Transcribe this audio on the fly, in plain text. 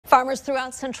Farmers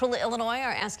throughout central Illinois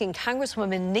are asking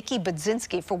Congresswoman Nikki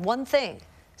Budzinski for one thing: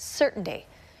 certainty.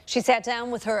 She sat down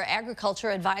with her Agriculture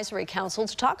Advisory Council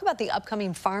to talk about the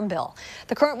upcoming farm bill.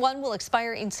 The current one will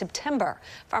expire in September.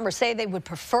 Farmers say they would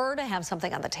prefer to have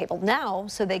something on the table now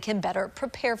so they can better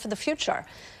prepare for the future.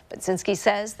 Budzinski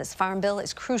says this farm bill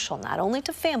is crucial not only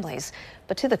to families,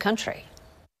 but to the country.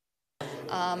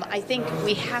 I think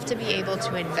we have to be able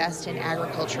to invest in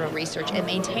agricultural research and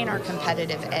maintain our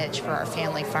competitive edge for our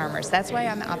family farmers. That's why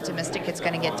I'm optimistic it's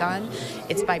going to get done.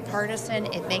 It's bipartisan.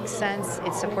 It makes sense.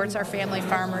 It supports our family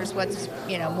farmers. What's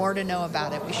more to know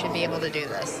about it? We should be able to do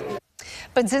this.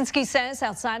 Budzinski says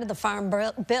outside of the farm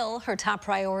bill, her top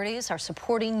priorities are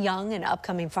supporting young and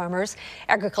upcoming farmers,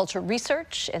 agriculture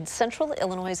research, and central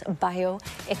Illinois'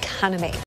 bioeconomy.